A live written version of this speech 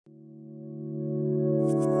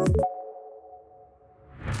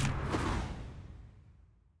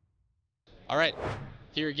All right,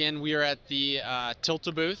 here again, we are at the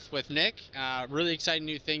TILTA booth with Nick. Really exciting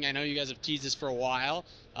new thing. I know you guys have teased this for a while,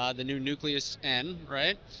 the new Nucleus N,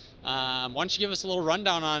 right? Why don't you give us a little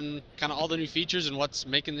rundown on kind of all the new features and what's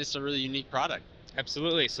making this a really unique product?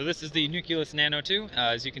 Absolutely. So this is the Nucleus Nano 2.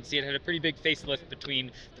 As you can see, it had a pretty big facelift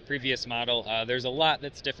between the previous model. There's a lot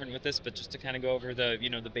that's different with this, but just to kind of go over the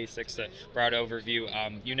the basics, the broad overview,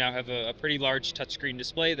 you now have a pretty large touchscreen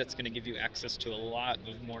display that's going to give you access to a lot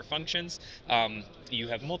of more functions. You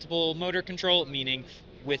have multiple motor control, meaning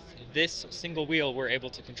with this single wheel, we're able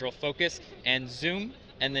to control focus and zoom.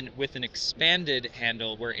 And then with an expanded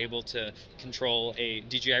handle, we're able to control a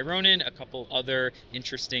DJI Ronin, a couple other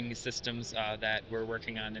interesting systems that we're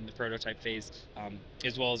working on in the prototype phase,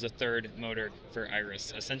 as well as a third motor for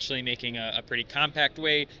iris, essentially making a pretty compact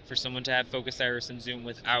way for someone to have focus, iris, and zoom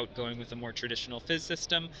without going with a more traditional Fizz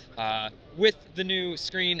system. With the new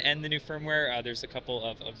screen and the new firmware, there's a couple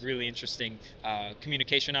of really interesting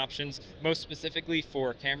communication options, most specifically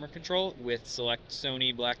for camera control. With select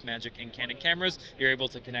Sony, Blackmagic, and Canon cameras, you're able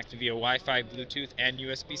to connect via Wi-Fi, Bluetooth, and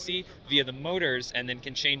USB-C via the motors, and then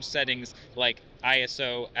can change settings like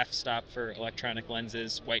ISO, f-stop for electronic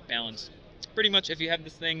lenses, white balance. Pretty much if you have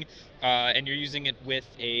this thing and you're using it with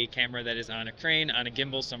a camera that is on a crane, on a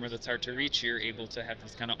gimbal, somewhere that's hard to reach, you're able to have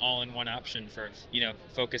this kind of all-in-one option for,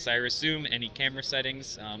 focus, iris, zoom, any camera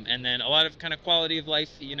settings, and then a lot of kind of quality of life,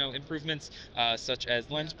 improvements, such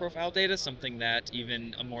as lens profile data, something that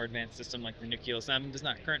even a more advanced system like the Nucleus N does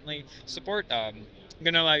not currently support.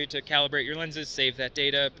 Going to allow you to calibrate your lenses, save that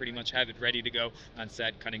data, pretty much have it ready to go on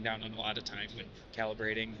set, cutting down on a lot of time when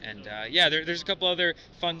calibrating. And yeah, there's a couple other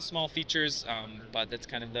fun small features, but that's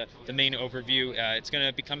kind of the main overview. It's going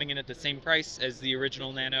to be coming in at the same price as the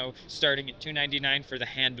original Nano, starting at $299 for the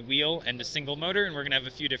hand wheel and a single motor, and we're going to have a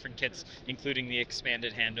few different kits, including the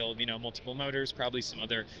expanded handle, multiple motors, probably some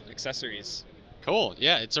other accessories. Cool.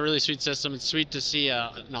 Yeah, it's a really sweet system. It's sweet to see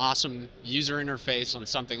an awesome user interface on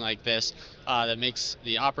something like this that makes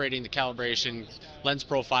the operating, the calibration, lens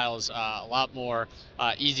profiles a lot more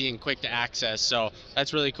easy and quick to access. So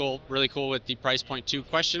that's really cool. Really cool with the price point too.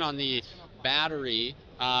 Question on the battery.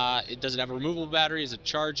 Does it have a removable battery? Is it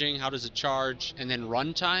charging? How does it charge? And then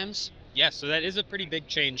run times? Yeah, so that is a pretty big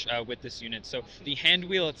change with this unit. So the hand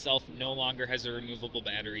wheel itself no longer has a removable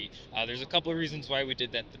battery. There's a couple of reasons why we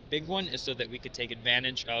did that. The big one is so that we could take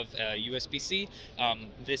advantage of USB-C.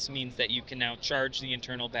 This means that you can now charge the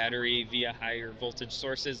internal battery via higher voltage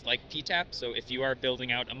sources like P-tap. So if you are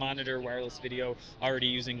building out a monitor, wireless video, already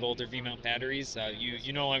using Gold or V-mount batteries,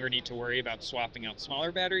 you no longer need to worry about swapping out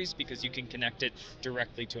smaller batteries because you can connect it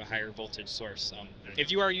directly to a higher voltage source.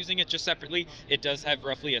 If you are using it just separately, it does have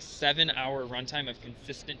roughly a 7-hour runtime of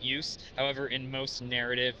consistent use. However, in most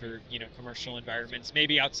narrative or commercial environments,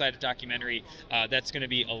 maybe outside of documentary, that's going to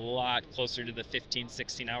be a lot closer to the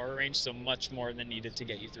 15-16-hour range, so much more than needed to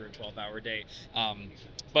get you through a 12-hour day.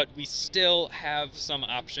 But we still have some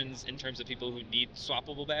options in terms of people who need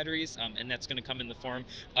swappable batteries, and that's going to come in the form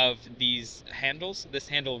of these handles. This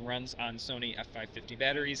handle runs on Sony F550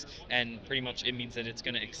 batteries, and pretty much it means that it's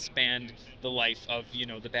going to expand the life of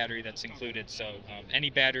the battery that's included. So any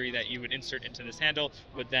battery that you would insert into this handle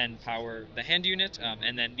would then power the hand unit,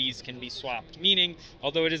 and then these can be swapped, meaning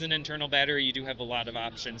although it is an internal battery, you do have a lot of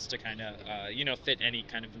options to kind of fit any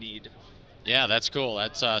kind of need. Yeah, that's cool.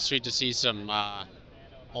 That's sweet to see some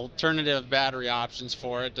alternative battery options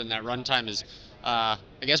for it, and that runtime is I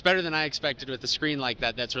guess better than I expected with a screen like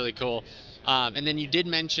that. That's really cool. And then you did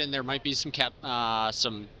mention there might be some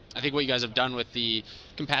I think what you guys have done with the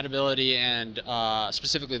compatibility and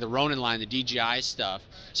specifically the Ronin line, the DJI stuff.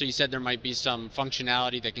 So you said there might be some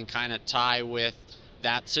functionality that can kind of tie with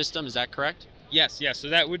that system. Is that correct? Yes, so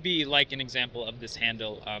that would be like an example of this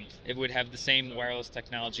handle. It would have the same wireless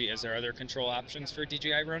technology as our other control options for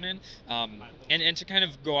DJI Ronin. And to kind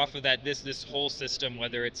of go off of that, this whole system,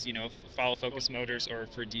 whether it's follow focus motors or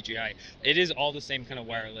for DJI, it is all the same kind of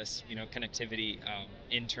wireless connectivity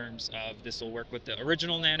in terms of this will work with the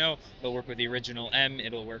original Nano, it'll work with the original M,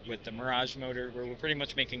 it'll work with the Mirage motor, where we're pretty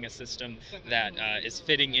much making a system that is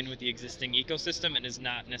fitting in with the existing ecosystem and is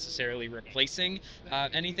not necessarily replacing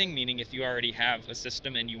anything, meaning if you already have a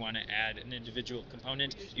system and you want to add an individual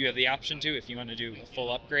component, you have the option to. If you want to do a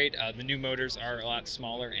full upgrade, the new motors are a lot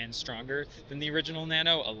smaller and stronger than the original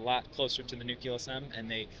Nano, a lot closer to the Nucleus M, and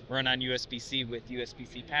they run on USB-C with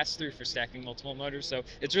USB-C pass-through for stacking multiple motors. So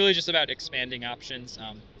it's really just about expanding options,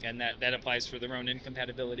 and that applies for the Ronin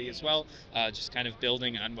compatibility as well. Just kind of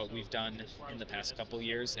building on what we've done in the past couple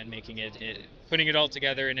years and making putting it all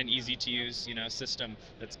together in an easy-to-use, system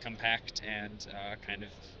that's compact and kind of,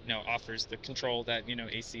 offers the control that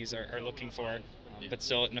ACs are looking for, but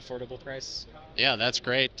still at an affordable price. Yeah, that's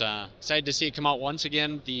great. Excited to see it come out once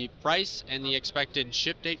again. The price and the expected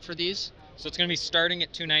ship date for these? So it's going to be starting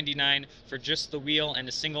at $299 for just the wheel and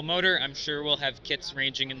a single motor. I'm sure we'll have kits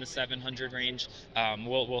ranging in the $700 range.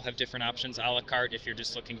 We'll have different options a la carte if you're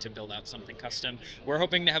just looking to build out something custom. We're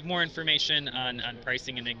hoping to have more information on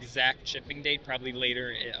pricing and exact shipping date probably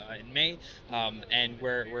later in May. And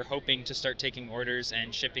we're hoping to start taking orders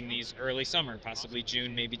and shipping these early summer, possibly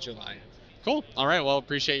June, maybe July. Cool. All right. Well,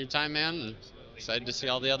 appreciate your time, man. And excited to see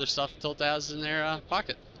all the other stuff TILTA has in their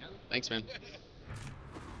pocket. Thanks, man.